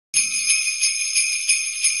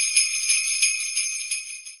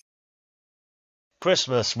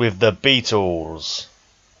Christmas with the Beetles.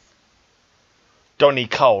 Donny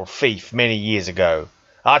Cole, thief, many years ago.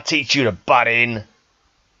 I'll teach you to butt in.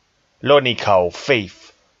 Lonnie Cole,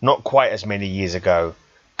 thief, not quite as many years ago.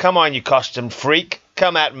 Come on, you costumed freak,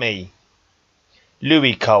 come at me.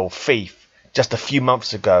 Louis Cole, thief, just a few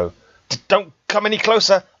months ago. Don't come any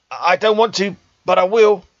closer. I don't want to, but I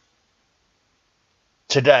will.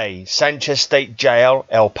 Today, Sanchez State Jail,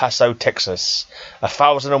 El Paso, Texas. A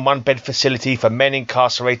 1,001-bed facility for men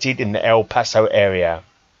incarcerated in the El Paso area.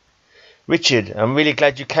 Richard, I'm really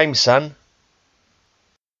glad you came, son.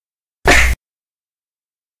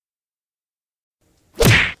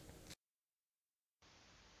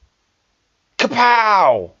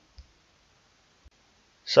 Kapow!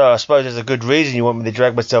 So I suppose there's a good reason you want me to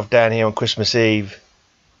drag myself down here on Christmas Eve.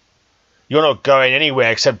 You're not going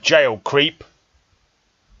anywhere except jail, creep.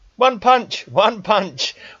 One punch! One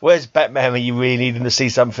punch! Where's Batman when you really need him to see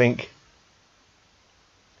something?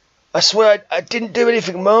 I swear I didn't do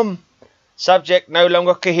anything, Mum. Subject no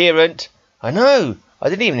longer coherent. I know. I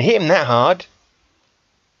didn't even hit him that hard.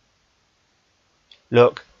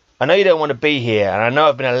 Look, I know you don't want to be here, and I know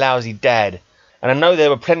I've been a lousy dad, and I know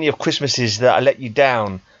there were plenty of Christmases that I let you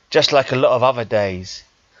down, just like a lot of other days.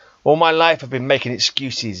 All my life I've been making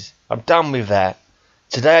excuses. I'm done with that.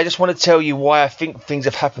 Today I just want to tell you why I think things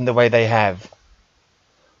have happened the way they have.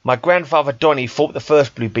 My grandfather Donny fought the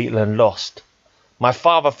first Blue Beetle and lost. My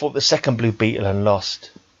father fought the second Blue Beetle and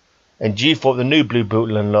lost. And you fought the new Blue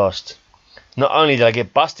Beetle and lost. Not only did I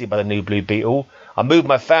get busted by the new Blue Beetle, I moved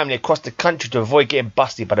my family across the country to avoid getting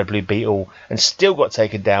busted by the Blue Beetle and still got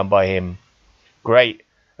taken down by him. Great.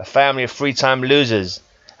 A family of three-time losers.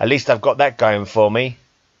 At least I've got that going for me.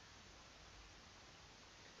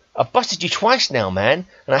 I've busted you twice now, man,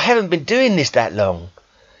 and I haven't been doing this that long.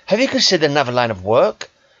 Have you considered another line of work?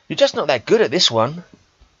 You're just not that good at this one.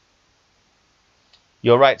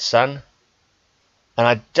 You're right, son. And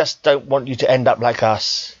I just don't want you to end up like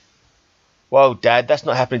us. Whoa, Dad, that's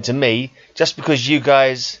not happening to me. Just because you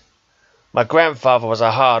guys... My grandfather was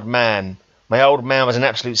a hard man. My old man was an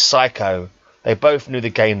absolute psycho. They both knew the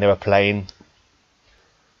game they were playing.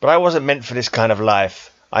 But I wasn't meant for this kind of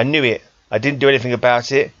life. I knew it. I didn't do anything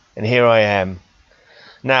about it. And here I am.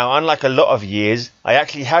 Now, unlike a lot of years, I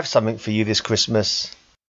actually have something for you this Christmas.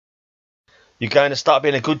 You're going to start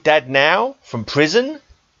being a good dad now? From prison?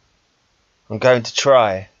 I'm going to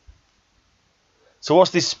try. So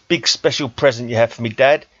what's this big special present you have for me,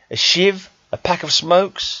 Dad? A shiv? A pack of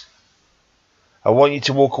smokes? I want you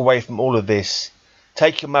to walk away from all of this.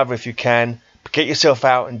 Take your mother if you can, but get yourself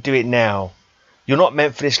out and do it now. You're not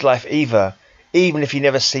meant for this life either, even if you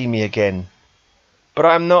never see me again. But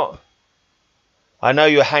I'm not. I know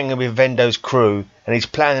you're hanging with Vendo's crew and he's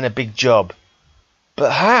planning a big job.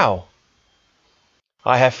 But how?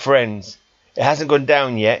 I have friends. It hasn't gone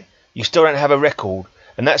down yet. You still don't have a record,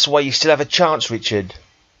 and that's why you still have a chance, Richard.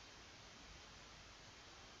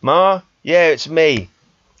 Ma? Yeah, it's me.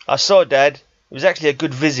 I saw Dad. It was actually a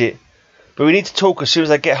good visit. But we need to talk as soon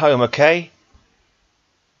as I get home, okay?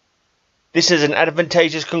 This is an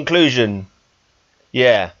advantageous conclusion.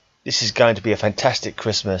 Yeah. This is going to be a fantastic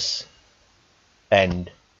Christmas.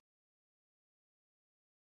 End.